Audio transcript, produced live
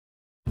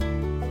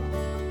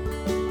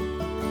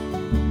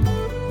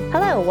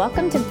Hello,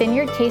 welcome to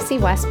Vineyard KC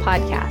West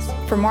podcast.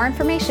 For more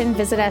information,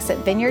 visit us at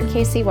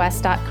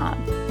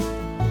vineyardkcwest.com.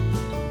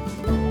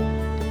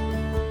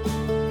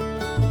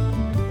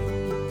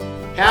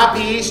 Happy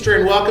Easter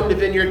and welcome to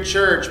Vineyard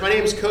Church. My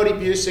name is Cody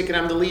Busick and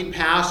I'm the lead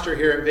pastor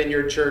here at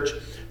Vineyard Church.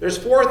 There's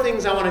four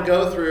things I want to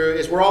go through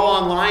as we're all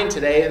online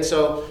today, and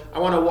so I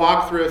want to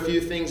walk through a few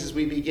things as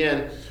we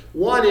begin.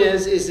 One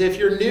is if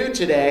you're new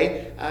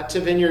today to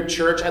Vineyard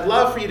Church, I'd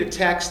love for you to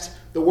text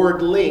the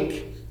word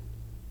LINK,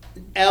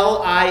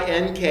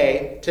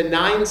 L-I-N-K, to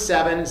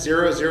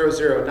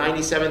 97000,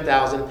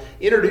 97,000.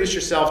 Introduce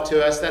yourself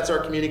to us. That's our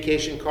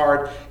communication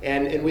card,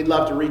 and we'd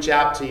love to reach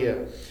out to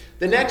you.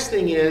 The next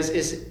thing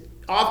is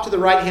off to the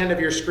right hand of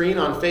your screen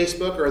on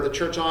Facebook or the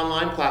Church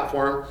Online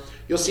platform,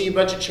 you'll see a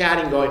bunch of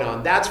chatting going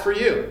on. That's for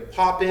you.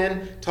 Hop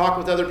in, talk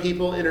with other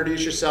people,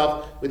 introduce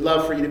yourself. We'd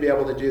love for you to be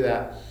able to do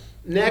that.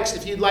 Next,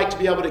 if you'd like to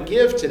be able to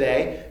give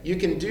today, you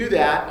can do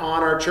that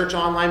on our Church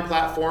Online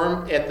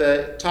platform at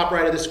the top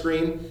right of the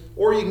screen,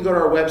 or you can go to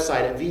our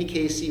website at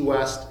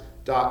vkcwest.com.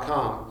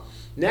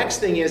 Next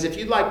thing is, if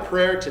you'd like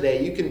prayer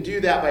today, you can do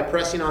that by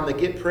pressing on the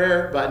Get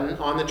Prayer button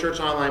on the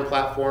Church Online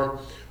platform,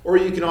 or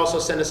you can also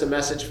send us a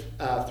message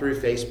through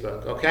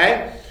Facebook,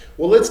 okay?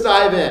 Well, let's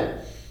dive in.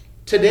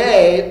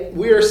 Today,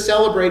 we are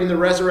celebrating the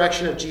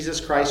resurrection of Jesus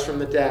Christ from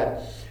the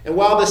dead. And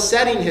while the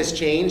setting has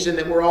changed and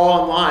that we're all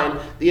online,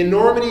 the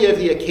enormity of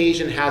the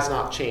occasion has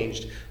not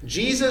changed.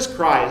 Jesus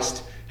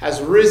Christ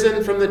has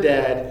risen from the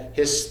dead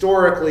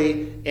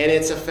historically, and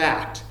it's a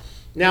fact.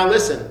 Now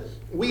listen,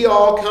 we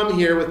all come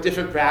here with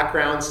different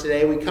backgrounds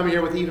today. We come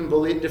here with even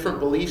different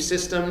belief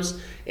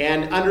systems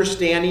and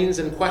understandings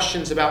and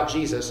questions about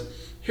Jesus.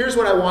 Here's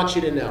what I want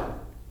you to know.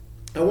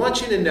 I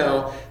want you to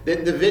know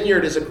that the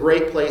Vineyard is a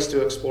great place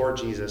to explore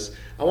Jesus.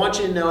 I want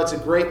you to know it's a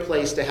great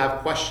place to have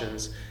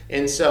questions.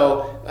 And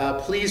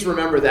so please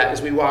remember that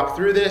as we walk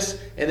through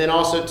this. And then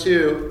also,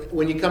 too,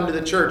 when you come to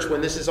the church,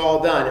 when this is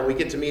all done and we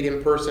get to meet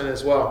in person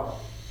as well.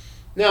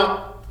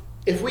 Now,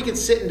 if we could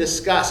sit and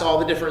discuss all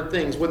the different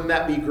things, wouldn't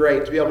that be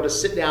great to be able to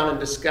sit down and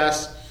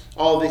discuss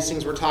all of these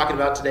things we're talking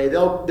about today?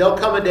 There'll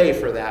come a day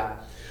for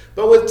that.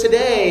 But with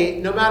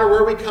today, no matter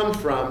where we come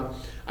from,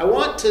 I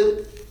want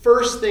to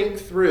first think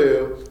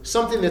through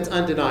something that's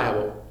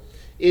undeniable,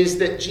 is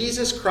that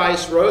Jesus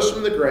Christ rose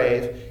from the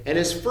grave and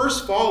his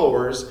first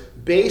followers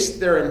based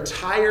their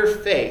entire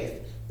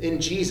faith in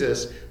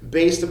Jesus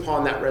based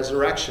upon that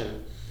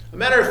resurrection. A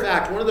matter of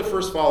fact, one of the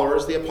first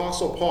followers, the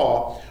Apostle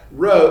Paul,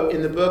 wrote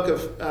in the book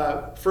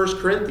of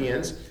 1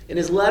 Corinthians, in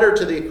his letter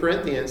to the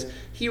Corinthians,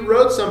 he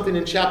wrote something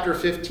in chapter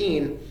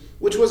 15,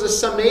 which was a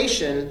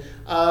summation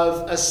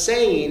of a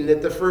saying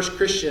that the first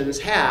Christians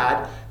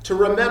had to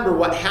remember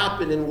what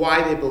happened and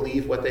why they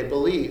believe what they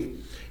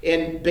believe.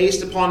 And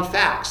based upon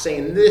facts,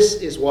 saying this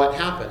is what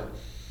happened.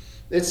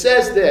 It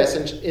says this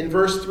in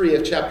verse 3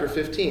 of chapter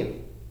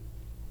 15.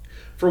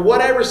 For what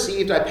I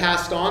received I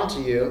passed on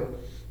to you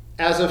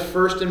as of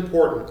first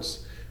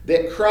importance,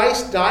 that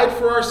Christ died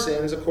for our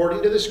sins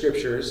according to the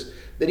Scriptures,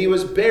 that he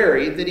was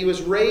buried, that he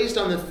was raised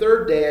on the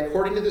third day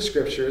according to the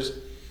Scriptures,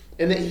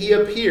 and that he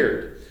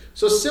appeared.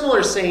 So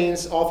similar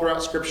sayings all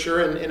throughout Scripture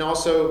and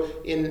also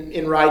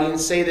in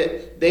writings say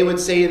that they would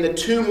say and the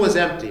tomb was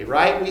empty,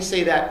 right? We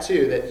say that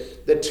too,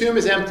 that the tomb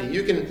is empty.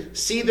 You can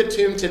see the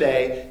tomb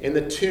today and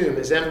the tomb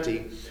is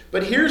empty.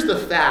 But here's the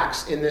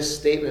facts in this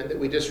statement that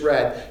we just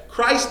read.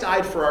 Christ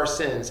died for our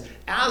sins,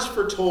 as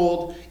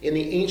foretold in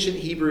the ancient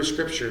Hebrew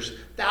Scriptures.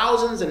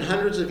 Thousands and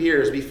hundreds of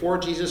years before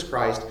Jesus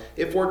Christ,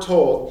 it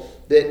foretold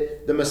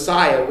that the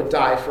Messiah would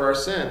die for our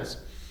sins.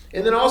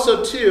 And then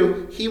also,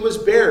 too, he was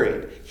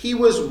buried. He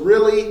was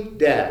really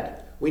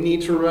dead. We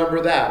need to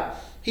remember that.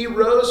 He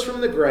rose from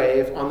the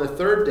grave on the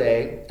third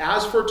day,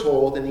 as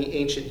foretold in the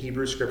ancient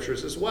Hebrew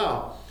Scriptures as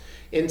well.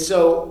 And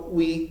so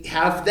we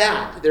have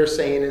that, they're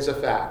saying, is a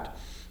fact.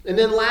 And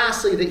then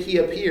lastly, that he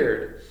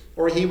appeared,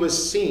 or he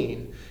was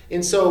seen.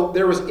 And so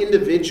there was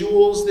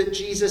individuals that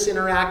Jesus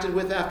interacted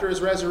with after his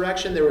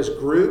resurrection. There was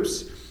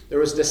groups. There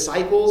was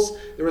disciples.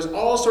 There was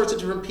all sorts of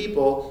different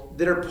people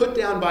that are put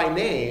down by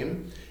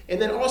name.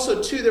 And then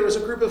also, too, there was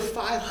a group of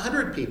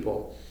 500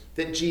 people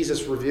that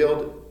Jesus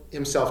revealed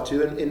himself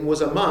to and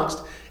was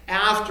amongst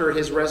after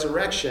his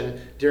resurrection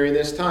during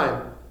this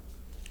time.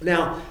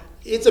 Now,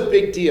 it's a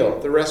big deal,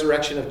 the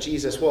resurrection of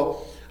Jesus.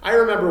 Well, I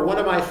remember one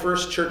of my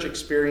first church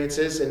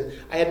experiences, and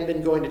I hadn't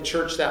been going to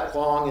church that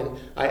long, and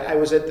I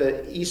was at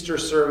the Easter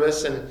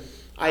service, and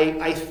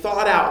I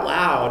thought out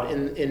loud,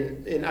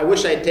 and I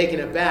wish I had taken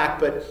it back,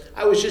 but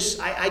I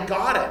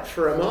got it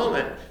for a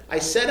moment. I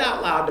said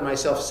out loud to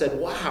myself, said,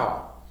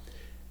 wow,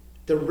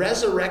 the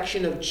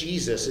resurrection of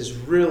Jesus is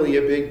really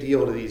a big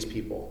deal to these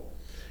people.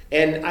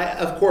 And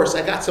of course,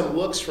 I got some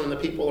looks from the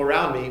people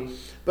around me,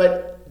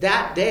 but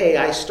that day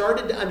I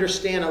started to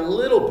understand a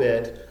little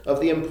bit of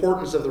the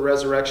importance of the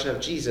resurrection of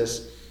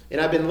Jesus,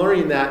 and I've been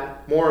learning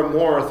that more and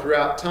more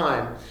throughout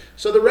time.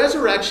 So the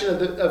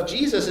resurrection of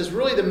Jesus is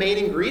really the main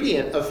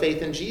ingredient of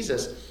faith in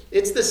Jesus.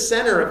 It's the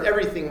center of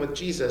everything with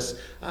Jesus.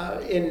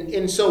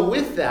 And so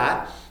with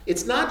that,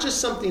 it's not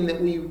just something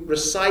that we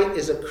recite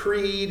as a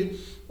creed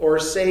or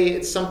say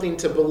it's something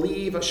to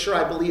believe. Sure,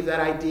 I believe that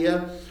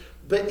idea.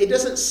 But it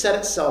doesn't set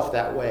itself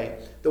that way.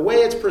 The way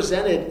it's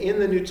presented in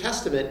the New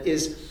Testament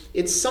is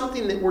it's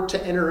something that we're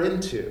to enter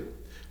into.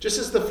 Just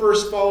as the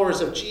first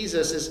followers of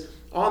Jesus is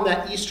on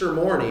that Easter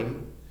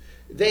morning,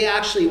 they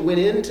actually went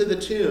into the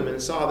tomb and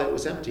saw that it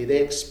was empty.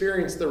 They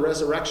experienced the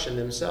resurrection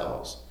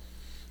themselves.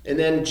 And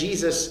then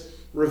Jesus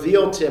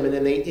revealed to him, and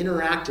then they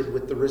interacted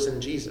with the risen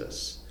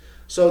Jesus.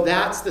 So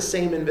that's the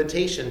same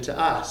invitation to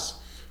us.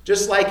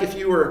 Just like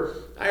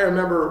I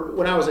remember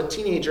when I was a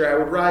teenager, I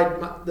would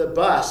ride the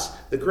bus,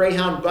 the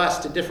Greyhound bus,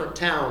 to different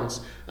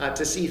towns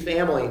to see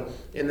family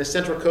in the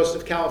Central Coast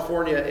of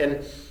California.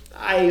 And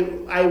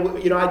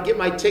I'd get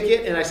my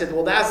ticket, and I said,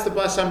 well, that's the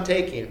bus I'm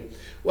taking.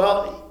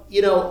 Well,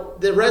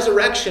 the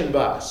resurrection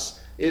bus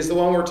is the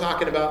one we're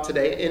talking about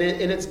today,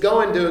 and it's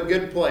going to a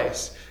good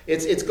place.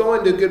 It's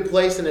going to a good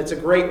place, and it's a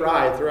great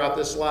ride throughout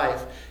this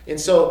life. And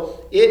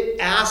so it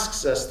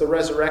asks us, the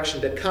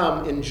resurrection, to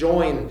come and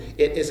join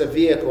it as a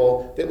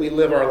vehicle that we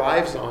live our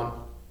lives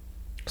on.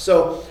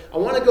 So I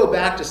want to go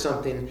back to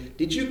something.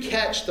 Did you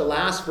catch the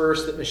last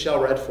verse that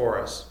Michelle read for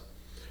us?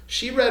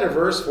 She read a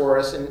verse for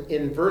us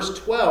in verse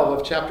 12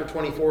 of chapter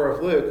 24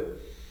 of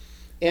Luke.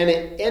 And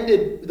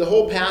the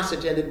whole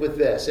passage ended with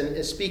this,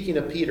 and speaking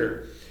of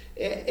Peter.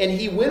 And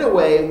he went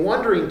away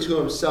wondering to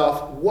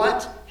himself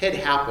what had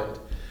happened.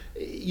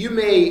 You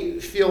may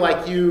feel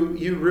like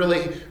you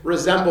really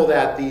resemble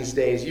that these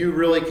days. You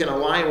really can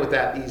align with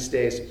that these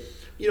days.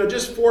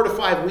 Just 4 to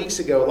 5 weeks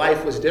ago,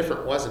 life was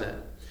different, wasn't it?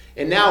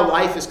 And now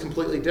life is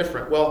completely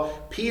different.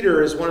 Well,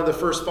 Peter is one of the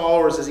first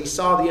followers. As he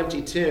saw the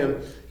empty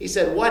tomb, he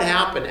said, what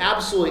happened?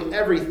 Absolutely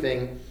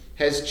everything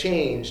has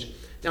changed.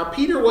 Now,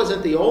 Peter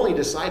wasn't the only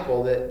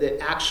disciple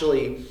that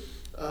actually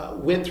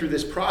went through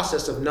this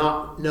process of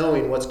not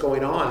knowing what's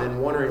going on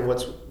and wondering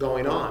what's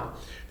going on.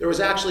 There was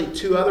actually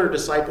 2 other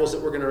disciples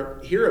that we're going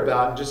to hear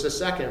about in just a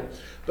second.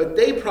 But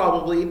they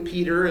probably,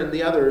 Peter and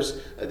the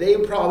others, they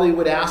probably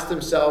would ask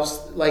themselves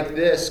like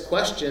this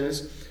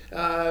questions,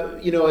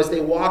 as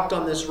they walked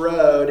on this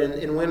road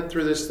and went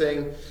through this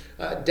thing,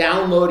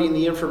 downloading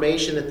the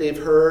information that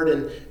they've heard,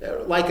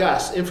 and like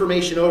us,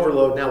 information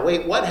overload. Now,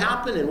 wait, what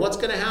happened and what's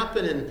going to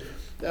happen? And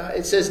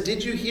it says,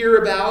 did you hear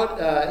about,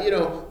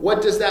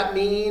 what does that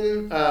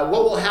mean? What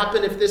will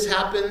happen if this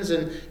happens?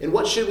 And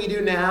what should we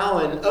do now?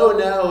 And oh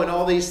no, and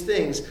all these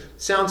things.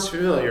 Sounds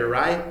familiar,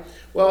 right?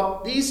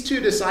 Well, these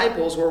 2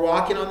 disciples were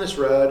walking on this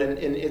road, and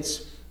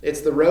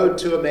it's the road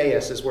to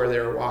Emmaus is where they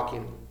were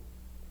walking.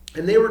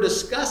 And they were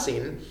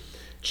discussing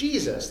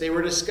Jesus. They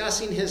were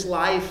discussing his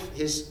life,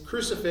 his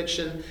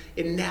crucifixion,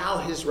 and now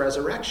his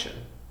resurrection.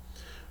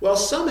 Well,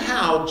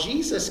 somehow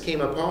Jesus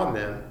came upon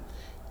them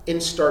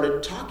and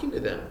started talking to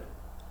them.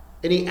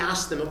 And he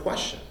asked them a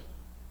question.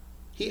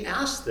 He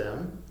asked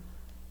them,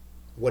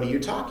 what are you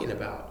talking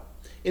about?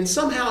 And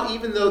somehow,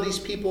 even though these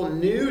people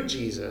knew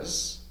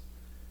Jesus,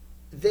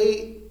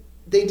 they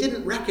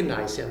didn't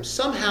recognize him.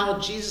 Somehow,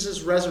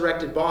 Jesus'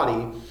 resurrected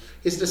body,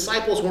 his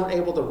disciples weren't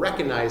able to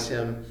recognize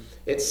him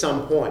at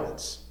some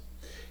points.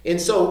 And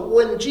so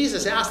when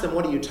Jesus asked them,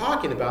 what are you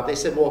talking about? They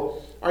said,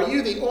 well, are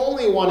you the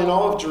only one in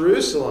all of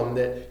Jerusalem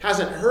that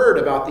hasn't heard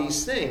about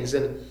these things?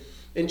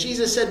 And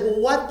Jesus said,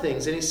 well, what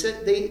things? And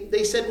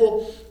they said,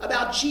 well,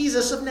 about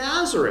Jesus of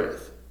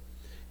Nazareth.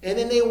 And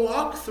then they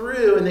walk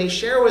through and they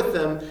share with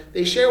them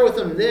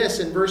this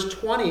in verse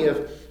 20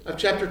 of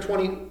chapter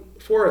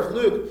 24 of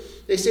Luke.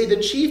 They say,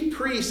 the chief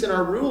priests and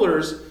our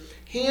rulers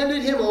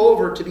handed him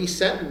over to be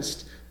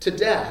sentenced to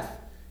death,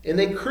 and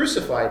they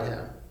crucified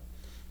him.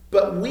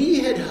 But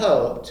we had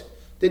hoped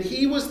that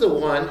he was the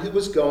one who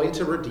was going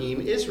to redeem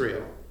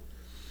Israel.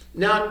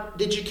 Now,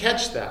 did you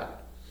catch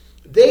that?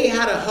 They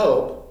had a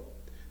hope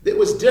that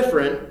was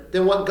different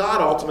than what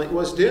God ultimately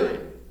was doing.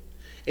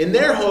 And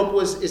their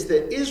hope is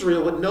that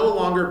Israel would no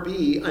longer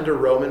be under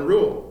Roman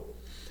rule.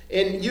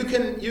 And you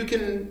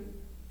can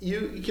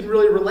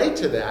really relate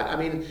to that. I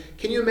mean,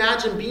 can you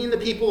imagine being the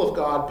people of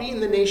God, being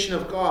the nation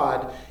of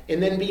God,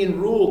 and then being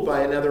ruled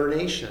by another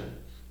nation?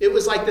 It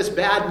was like this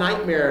bad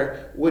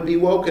nightmare would be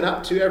woken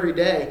up to every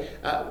day.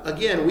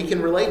 Again, we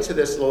can relate to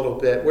this a little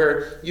bit,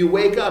 where you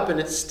wake up and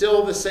it's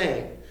still the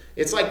same.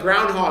 It's like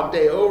Groundhog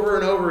Day over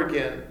and over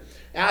again.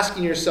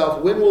 Asking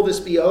yourself, when will this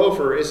be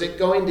over? Is it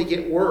going to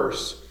get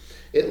worse?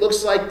 It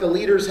looks like the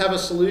leaders have a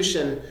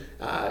solution.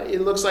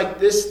 It looks like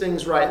this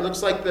thing's right. It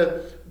looks like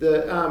the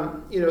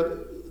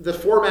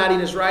formatting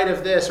is right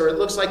of this, or it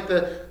looks like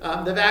the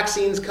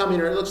vaccine's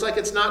coming, or it looks like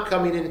it's not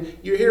coming. And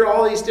you hear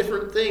all these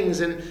different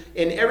things, and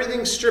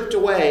everything's stripped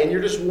away, and you're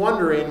just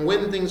wondering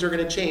when things are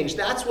going to change.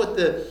 That's what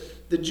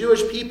the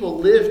Jewish people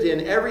lived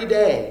in every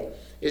day.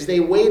 Is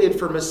they waited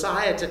for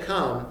Messiah to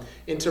come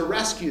and to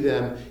rescue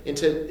them and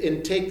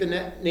take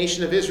the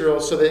nation of Israel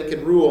so that it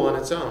could rule on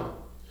its own.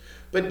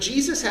 But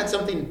Jesus had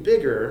something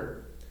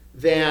bigger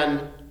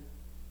than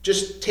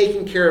just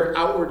taking care of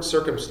outward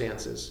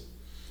circumstances.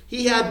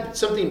 He had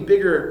something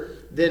bigger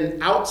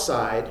than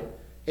outside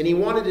and he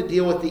wanted to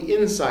deal with the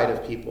inside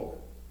of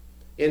people.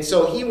 And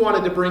so he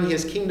wanted to bring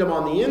his kingdom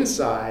on the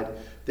inside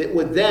that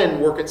would then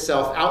work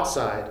itself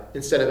outside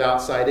instead of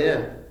outside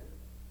in.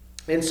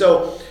 And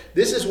so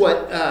this is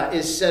what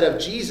is said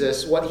of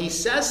Jesus, what he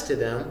says to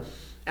them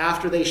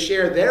after they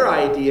share their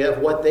idea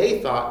of what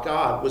they thought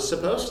God was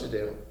supposed to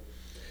do.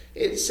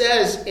 It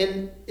says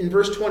in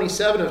verse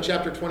 27 of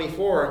chapter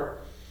 24,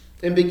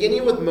 "And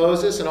beginning with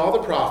Moses and all the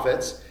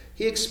prophets,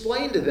 he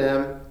explained to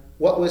them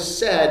what was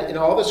said in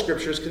all the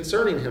scriptures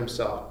concerning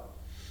himself."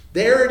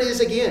 There it is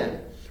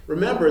again.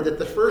 Remember that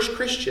the first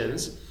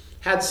Christians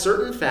had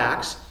certain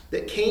facts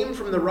that came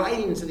from the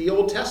writings of the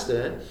Old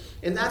Testament,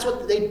 and that's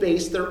what they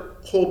based their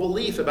whole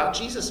belief about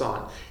Jesus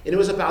on. And it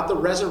was about the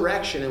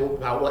resurrection and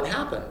about what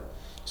happened.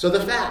 So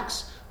the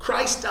facts: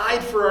 Christ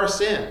died for our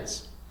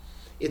sins.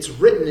 It's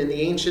written in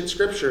the ancient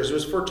scriptures. It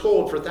was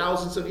foretold for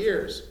thousands of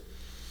years.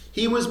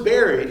 He was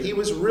buried. He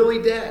was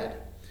really dead.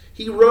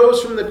 He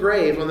rose from the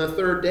grave on the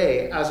third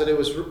day, as it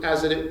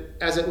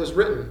was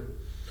written,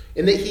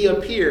 and that he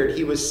appeared.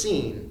 He was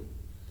seen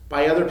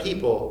by other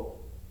people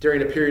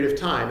during a period of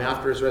time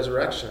after his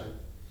resurrection.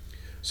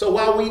 So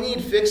while we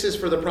need fixes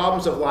for the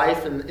problems of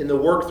life and in the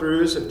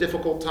work-throughs of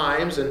difficult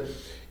times and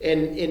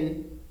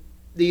in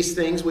these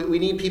things, we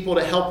need people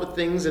to help with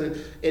things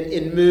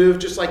and move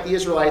just like the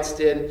Israelites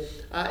did.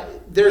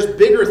 There's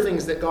bigger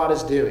things that God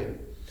is doing.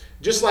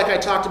 Just like I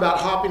talked about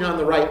hopping on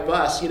the right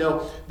bus,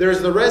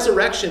 there's the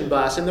resurrection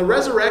bus. And the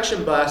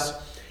resurrection bus,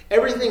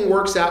 everything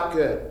works out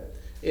good.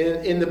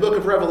 In the book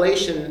of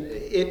Revelation,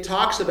 it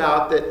talks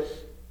about that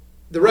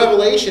the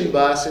revelation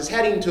bus is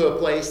heading to a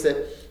place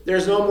that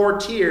there's no more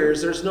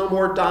tears, there's no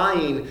more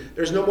dying,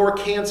 there's no more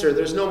cancer,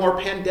 there's no more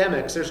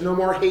pandemics, there's no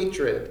more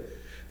hatred.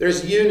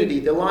 There's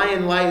unity. The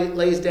lion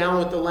lays down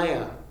with the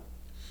lamb.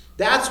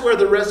 That's where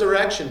the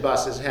resurrection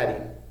bus is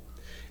heading.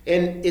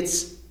 And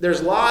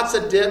there's lots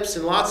of dips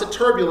and lots of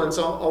turbulence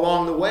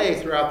along the way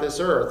throughout this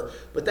earth,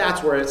 but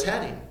that's where it's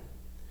heading.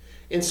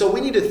 And so we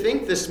need to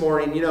think this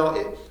morning,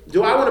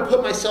 do I want to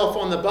put myself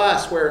on the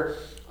bus where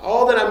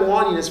all that I'm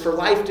wanting is for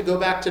life to go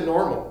back to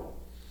normal?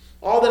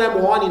 All that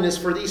I'm wanting is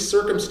for these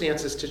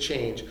circumstances to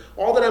change.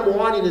 All that I'm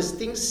wanting is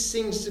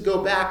things to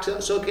go back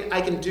to so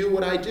I can do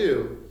what I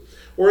do.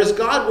 Or is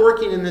God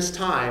working in this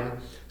time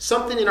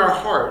something in our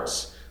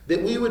hearts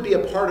that we would be a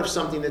part of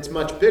something that's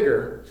much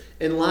bigger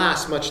and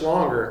lasts much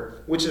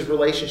longer, which is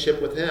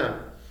relationship with him?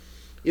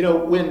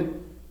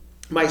 When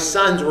my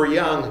sons were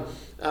young,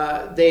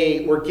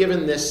 they were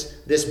given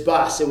this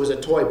bus. It was a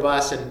toy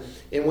bus,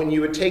 and when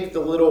you would take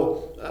the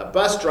little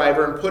bus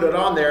driver and put it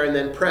on there and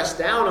then press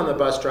down on the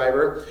bus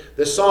driver,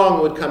 the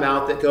song would come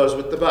out that goes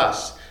with the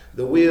bus.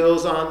 The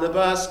wheels on the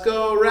bus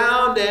go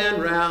round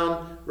and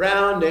round,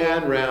 round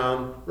and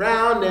round,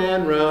 round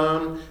and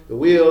round. The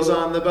wheels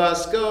on the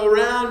bus go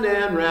round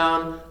and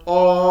round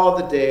all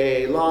the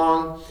day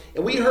long.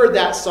 And we heard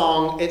that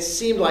song, it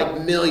seemed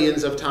like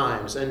millions of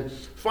times. And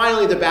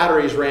finally the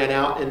batteries ran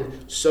out,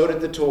 and so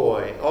did the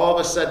toy. All of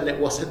a sudden it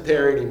wasn't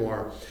there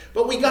anymore.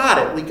 But we got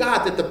it. We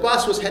got that the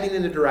bus was heading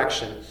in a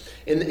direction.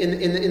 And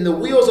the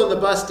wheels on the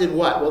bus did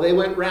what? Well, they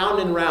went round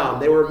and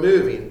round. They were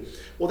moving.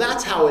 Well,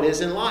 that's how it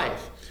is in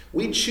life.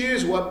 We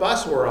choose what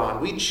bus we're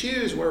on. We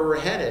choose where we're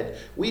headed.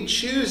 We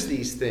choose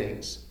these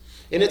things.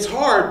 And it's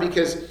hard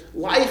because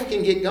life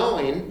can get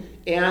going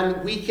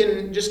and we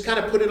can just kind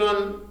of put it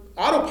on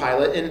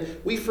autopilot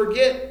and we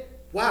forget,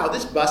 wow,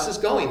 this bus is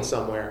going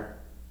somewhere.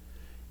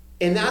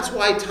 And that's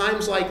why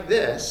times like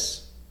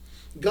this,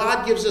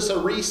 God gives us a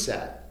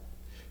reset.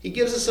 He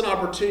gives us an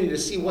opportunity to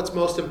see what's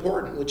most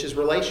important, which is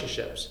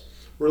relationships.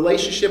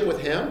 Relationship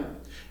with him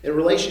and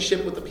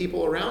relationship with the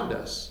people around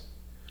us.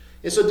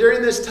 And so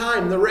during this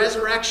time, the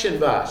resurrection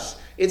bus,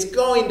 it's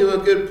going to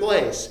a good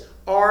place.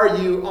 Are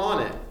you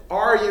on it?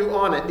 Are you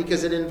on it?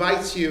 Because it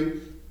invites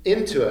you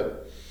into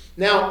it.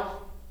 Now,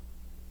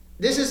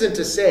 this isn't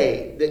to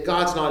say that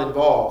God's not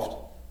involved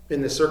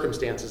in the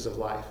circumstances of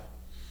life.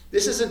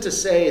 This isn't to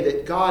say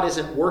that God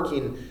isn't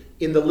working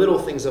in the little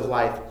things of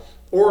life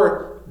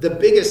or the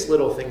biggest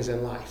little things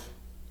in life,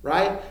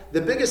 right?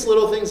 The biggest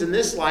little things in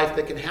this life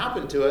that can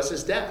happen to us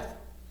is death.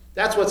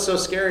 That's what's so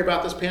scary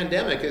about this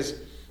pandemic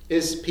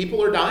is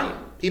people are dying.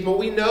 People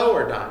we know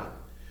are dying.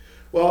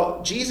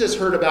 Well, Jesus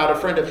heard about a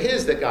friend of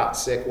his that got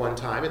sick one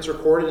time. It's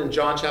recorded in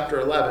John chapter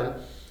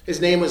 11. His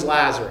name was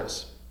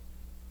Lazarus.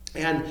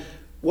 And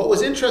what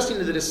was interesting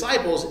to the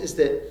disciples is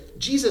that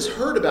Jesus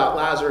heard about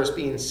Lazarus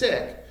being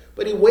sick,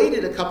 but he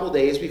waited a couple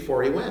days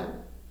before he went.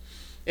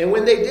 And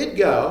when they did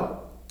go,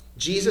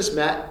 Jesus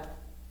met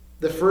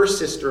the first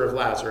sister of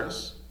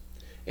Lazarus,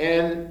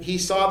 and he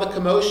saw the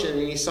commotion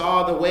and he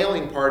saw the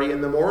wailing party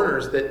and the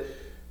mourners that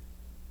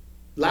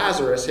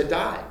Lazarus had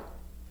died.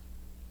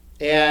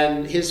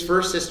 And his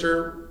first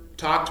sister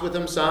talked with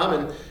him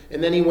some,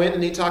 and then he went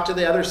and he talked to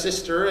the other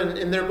sister,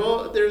 and they're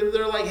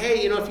like,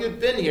 hey, if you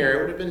had been here,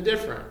 it would have been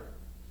different.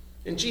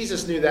 And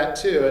Jesus knew that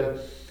too. And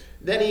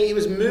then he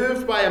was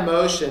moved by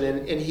emotion,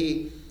 and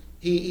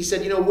he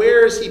said,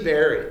 where is he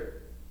buried?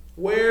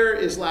 where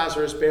is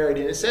Lazarus buried?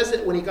 And it says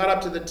that when he got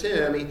up to the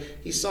tomb,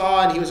 he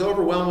saw and he was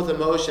overwhelmed with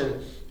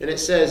emotion. And it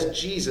says,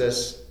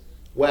 Jesus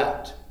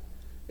wept.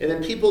 And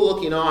then people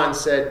looking on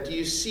said, do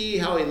you see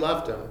how he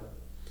loved him?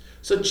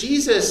 So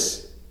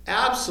Jesus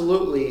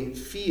absolutely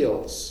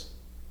feels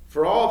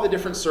for all the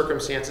different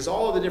circumstances,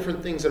 all of the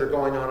different things that are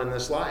going on in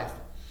this life.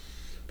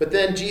 But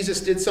then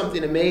Jesus did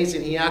something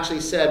amazing. He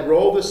actually said,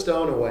 roll the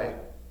stone away.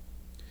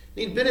 And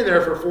he'd been in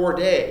there for 4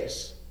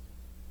 days.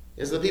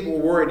 As the people were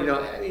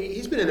worried,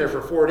 he's been in there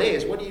for 4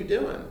 days. What are you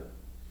doing?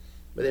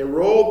 But they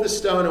rolled the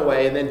stone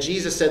away, and then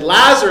Jesus said,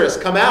 Lazarus,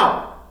 come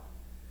out.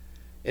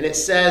 And it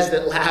says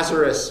that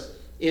Lazarus,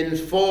 in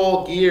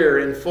full gear,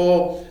 in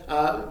full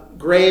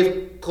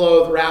grave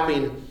cloth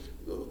wrapping,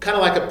 kind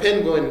of like a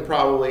penguin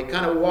probably,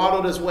 kind of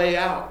waddled his way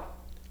out.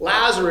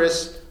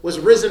 Lazarus was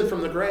risen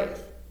from the grave.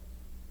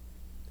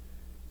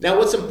 Now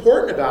what's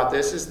important about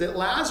this is that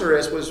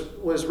Lazarus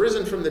was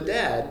risen from the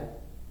dead,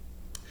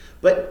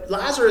 but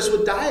Lazarus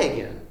would die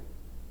again.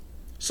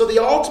 So the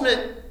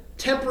ultimate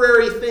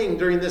temporary thing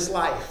during this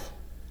life,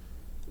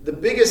 the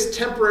biggest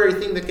temporary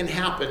thing that can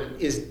happen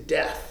is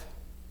death.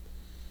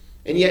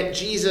 And yet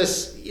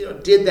Jesus,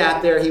 did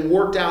that there. He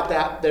worked out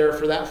that there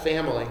for that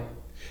family.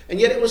 And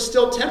yet it was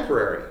still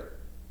temporary.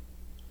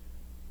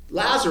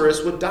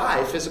 Lazarus would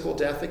die physical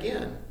death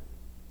again.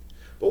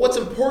 But what's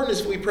important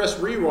is if we press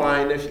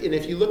rewind, and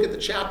if you look at the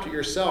chapter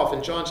yourself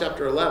in John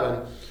chapter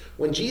 11,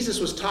 when Jesus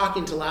was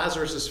talking to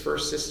Lazarus'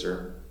 first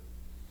sister,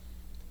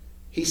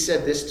 he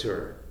said this to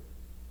her.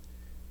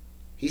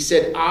 He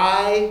said,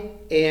 I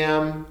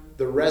am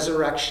the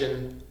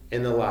resurrection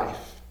and the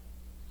life.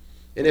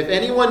 And if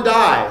anyone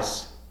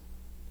dies,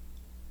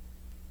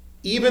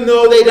 even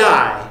though they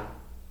die,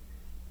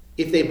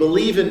 if they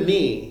believe in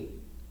me,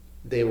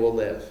 they will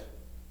live.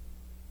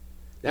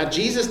 Now,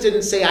 Jesus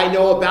didn't say, I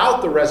know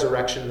about the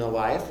resurrection and the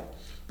life,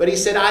 but he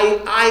said,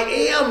 I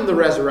am the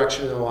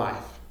resurrection and the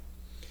life.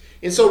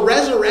 And so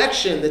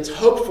resurrection that's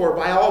hoped for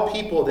by all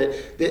people,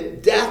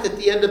 that death at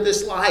the end of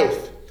this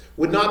life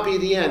would not be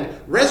the end.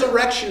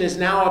 Resurrection is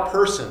now a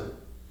person.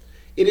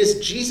 It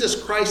is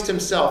Jesus Christ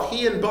himself.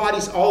 He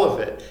embodies all of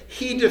it.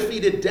 He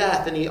defeated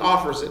death and he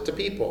offers it to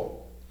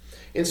people.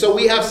 And so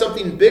we have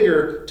something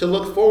bigger to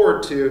look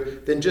forward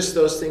to than just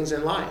those things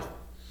in life.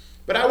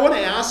 But I want to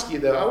ask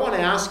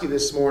you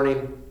this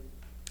morning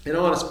an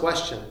honest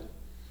question.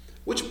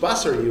 Which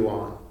bus are you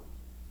on?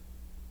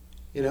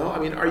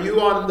 Are you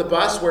on the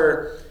bus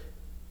where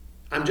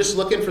I'm just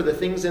looking for the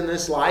things in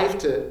this life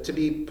to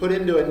be put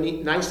into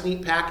a nice,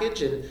 neat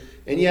package,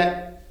 and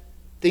yet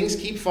things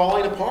keep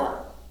falling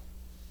apart?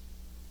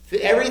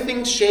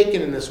 Everything's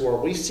shaken in this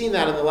world. We've seen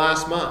that in the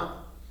last month.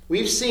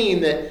 We've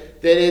seen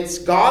that it's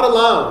God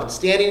alone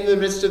standing in the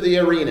midst of the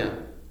arena.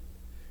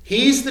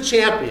 He's the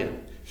champion.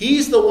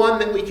 He's the one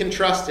that we can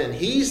trust in.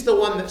 He's the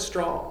one that's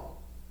strong.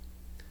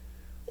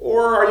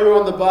 Or are you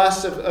on the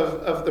bus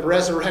of the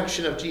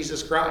resurrection of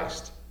Jesus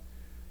Christ?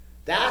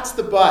 That's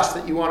the bus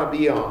that you want to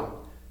be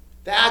on.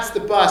 That's the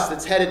bus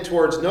that's headed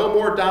towards no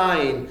more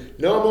dying,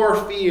 no more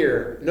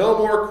fear, no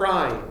more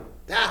crying.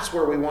 That's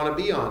where we want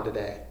to be on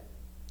today,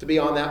 to be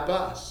on that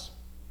bus.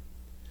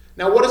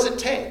 Now, what does it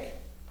take?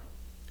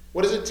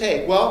 What does it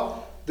take?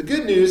 Well, the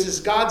good news is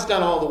God's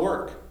done all the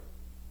work.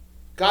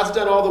 God's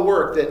done all the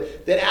work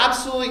that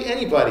absolutely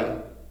anybody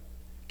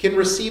can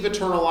receive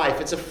eternal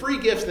life. It's a free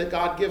gift that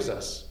God gives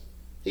us.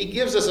 He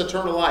gives us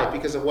eternal life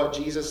because of what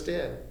Jesus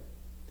did.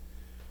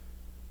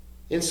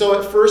 And so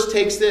it first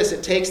takes this.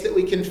 It takes that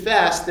we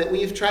confess that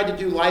we've tried to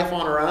do life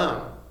on our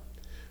own.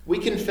 We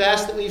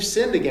confess that we've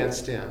sinned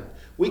against him.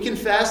 We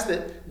confess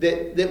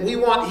that we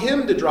want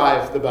him to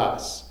drive the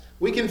bus.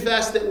 We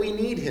confess that we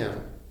need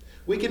him.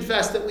 We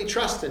confess that we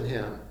trust in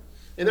him.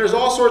 And there's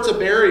all sorts of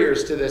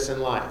barriers to this in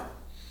life.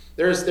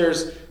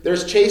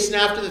 There's chasing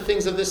after the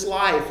things of this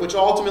life, which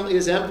ultimately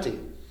is empty.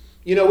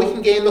 We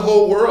can gain the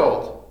whole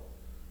world,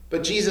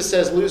 but Jesus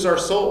says lose our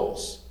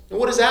souls. And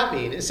what does that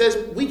mean? It says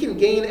we can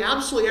gain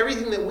absolutely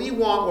everything that we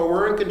want where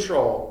we're in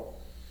control,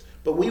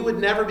 but we would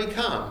never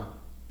become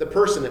the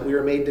person that we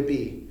were made to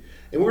be.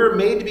 And we were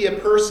made to be a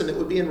person that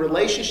would be in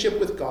relationship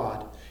with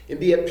God and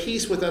be at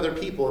peace with other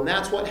people. And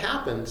that's what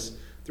happens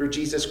through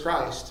Jesus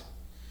Christ.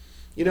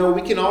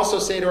 We can also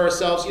say to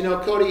ourselves,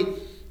 Cody,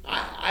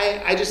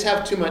 I just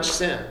have too much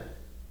sin.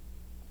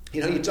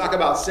 You talk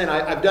about sin.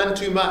 I've done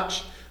too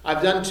much.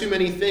 I've done too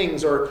many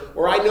things,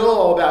 or I know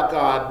all about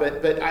God,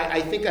 but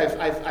I think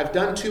I've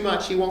done too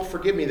much. He won't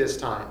forgive me this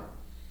time.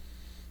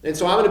 And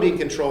so I'm going to be in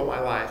control of my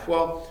life.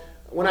 Well,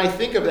 when I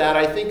think of that,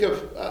 I think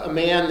of a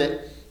man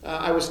that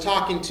I was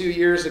talking to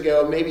years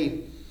ago,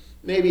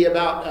 maybe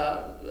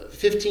about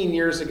 15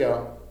 years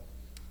ago.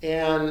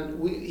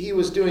 And he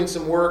was doing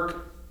some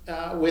work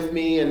with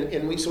me,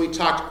 and we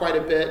talked quite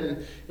a bit,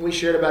 and we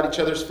shared about each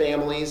other's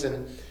families,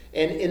 and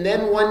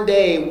then one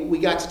day we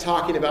got to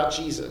talking about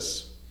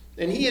Jesus.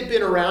 And he had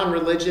been around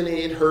religion, and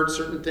he had heard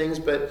certain things,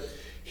 but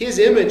his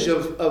image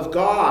of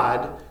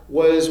God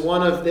was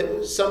one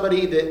of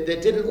somebody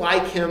that didn't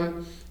like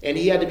him, and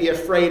he had to be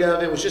afraid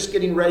of, and was just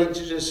getting ready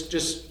to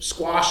just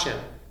squash him.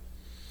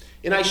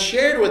 And I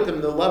shared with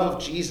them the love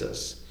of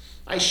Jesus.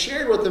 I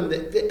shared with them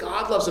that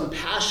God loves them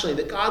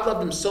passionately, that God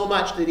loved them so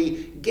much that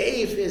he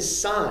gave his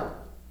son.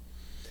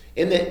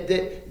 And that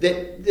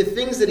the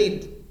things that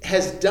he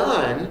has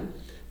done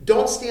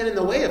don't stand in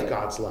the way of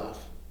God's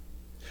love.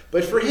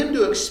 But for him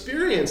to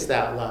experience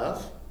that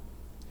love,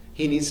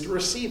 he needs to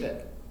receive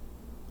it.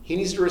 He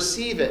needs to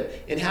receive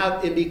it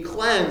and be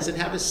cleansed and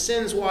have his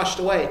sins washed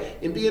away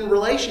and be in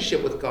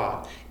relationship with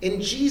God.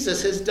 And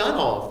Jesus has done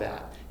all of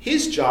that.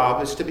 His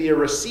job is to be a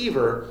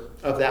receiver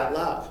of that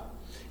love.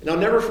 And I'll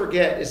never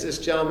forget, as this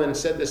gentleman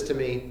said this to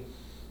me,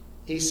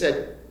 he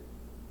said,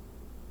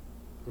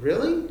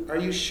 "Really? Are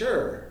you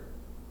sure?"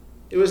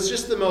 It was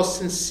just the most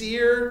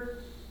sincere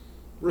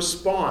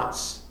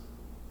response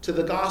to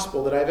the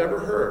gospel that I've ever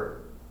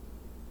heard.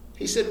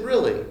 He said,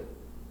 "Really?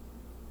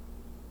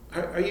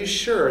 Are you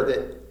sure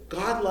that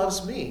God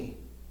loves me?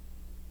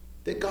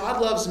 That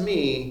God loves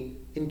me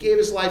and gave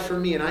his life for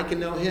me and I can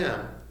know him?"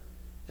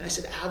 And I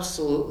said,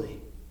 "Absolutely."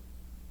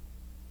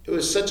 It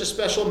was such a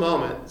special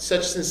moment,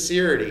 such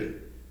sincerity,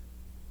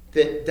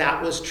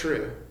 that was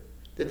true,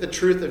 that the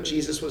truth of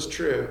Jesus was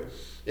true.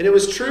 And it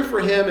was true for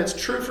him, it's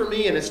true for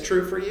me, and it's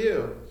true for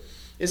you.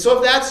 And so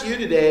if that's you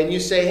today and you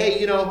say,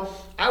 "Hey,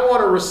 I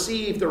want to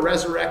receive the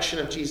resurrection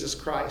of Jesus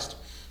Christ.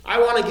 I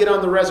want to get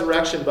on the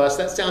resurrection bus."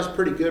 That sounds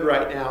pretty good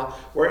right now,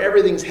 where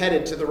everything's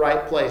headed to the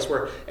right place,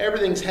 where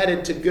everything's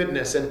headed to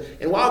goodness.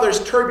 And while there's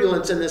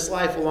turbulence in this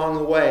life along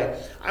the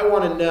way, I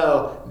want to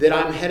know that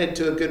I'm headed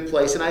to a good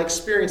place and I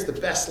experience the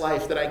best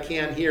life that I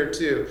can here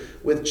too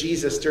with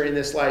Jesus during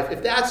this life.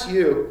 If that's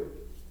you,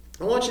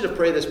 I want you to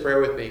pray this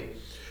prayer with me.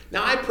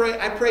 Now, I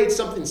prayed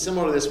something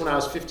similar to this when I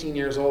was 15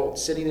 years old,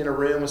 sitting in a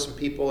room with some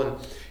people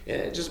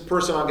and just a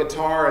person on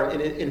guitar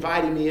and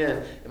inviting me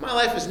in. And my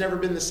life has never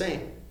been the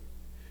same.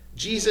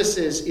 Jesus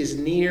is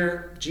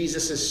near,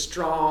 Jesus is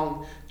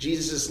strong,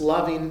 Jesus is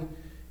loving,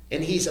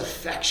 and he's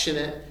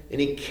affectionate, and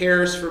he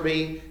cares for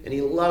me, and he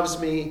loves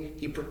me,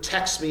 he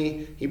protects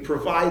me, he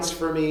provides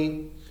for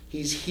me,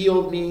 he's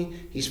healed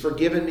me, he's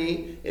forgiven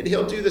me, and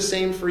he'll do the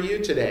same for you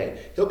today.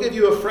 He'll give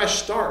you a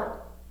fresh start.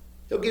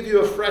 He'll give you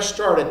a fresh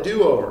start, a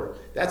do-over.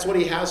 That's what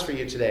he has for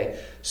you today.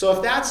 So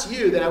if that's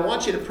you, then I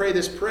want you to pray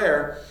this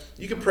prayer.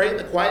 You can pray it in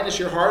the quietness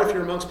of your heart if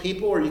you're amongst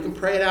people, or you can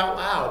pray it out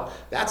loud.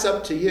 That's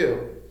up to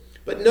you.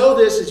 But know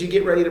this as you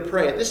get ready to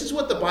pray it. This is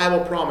what the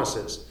Bible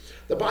promises.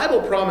 The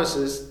Bible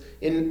promises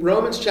in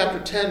Romans chapter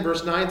 10,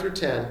 verse 9 through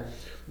 10,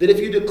 that if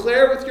you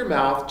declare with your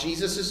mouth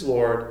Jesus is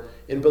Lord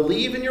and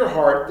believe in your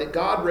heart that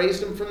God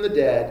raised him from the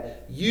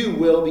dead, you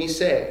will be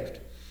saved.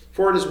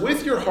 For it is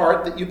with your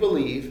heart that you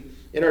believe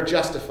and are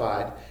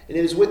justified, and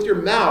it is with your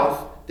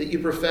mouth that you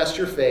profess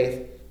your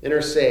faith and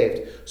are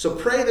saved. So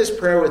pray this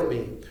prayer with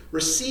me.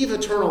 Receive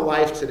eternal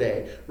life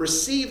today.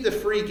 Receive the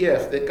free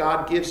gift that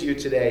God gives you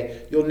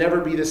today. You'll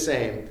never be the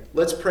same.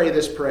 Let's pray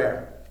this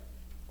prayer.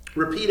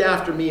 Repeat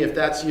after me if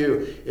that's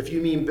you, if you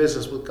mean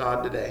business with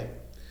God today.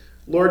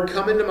 Lord,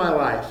 come into my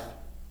life.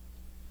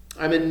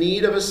 I'm in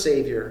need of a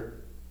Savior.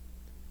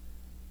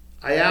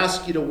 I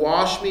ask you to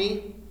wash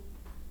me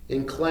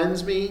and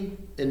cleanse me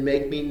and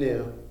make me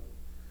new.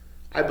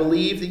 I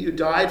believe that you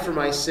died for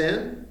my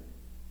sin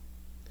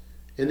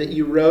and that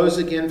you rose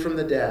again from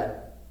the dead.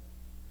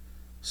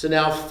 So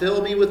now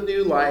fill me with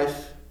new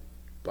life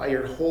by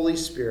your Holy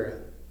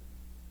Spirit.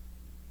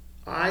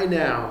 I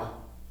now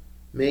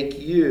make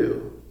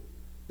you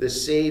the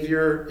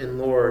Savior and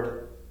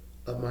Lord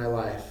of my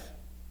life.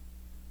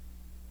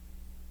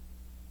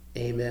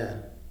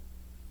 Amen.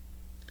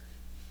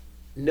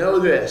 Know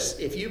this,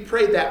 if you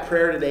prayed that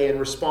prayer today in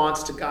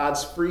response to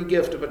God's free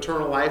gift of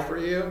eternal life for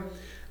you,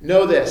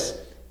 know this,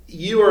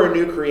 you are a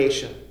new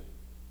creation.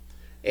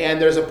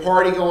 And there's a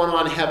party going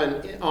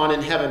on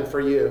in heaven for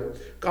you.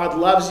 God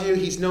loves you.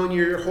 He's known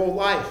you your whole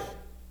life.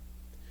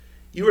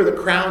 You are the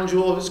crown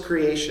jewel of his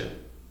creation.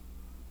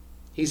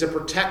 He's a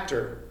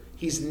protector.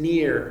 He's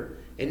near.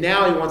 And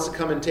now he wants to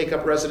come and take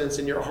up residence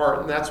in your heart.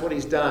 And that's what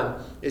he's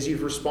done as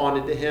you've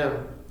responded to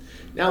him.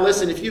 Now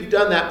listen, if you've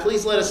done that,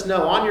 please let us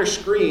know. On your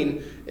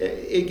screen,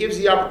 it gives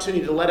the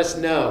opportunity to let us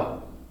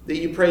know that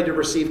you prayed to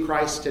receive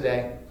Christ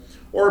today.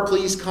 Or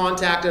please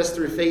contact us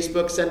through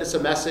Facebook, send us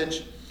a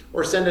message,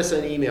 or send us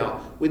an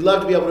email. We'd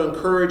love to be able to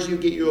encourage you,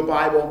 get you a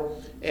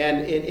Bible,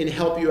 and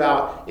help you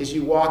out as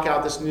you walk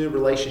out this new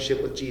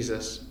relationship with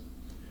Jesus.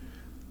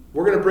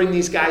 We're going to bring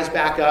these guys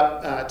back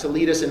up to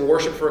lead us in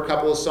worship for a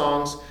couple of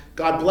songs.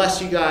 God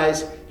bless you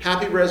guys.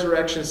 Happy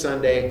Resurrection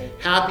Sunday.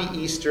 Happy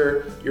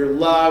Easter. You're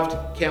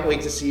loved. Can't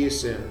wait to see you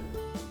soon.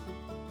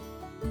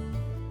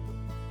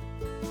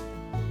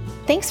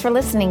 Thanks for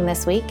listening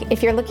this week.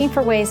 If you're looking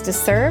for ways to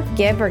serve,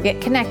 give, or get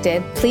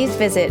connected, please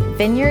visit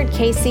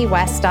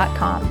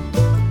vineyardkcwest.com.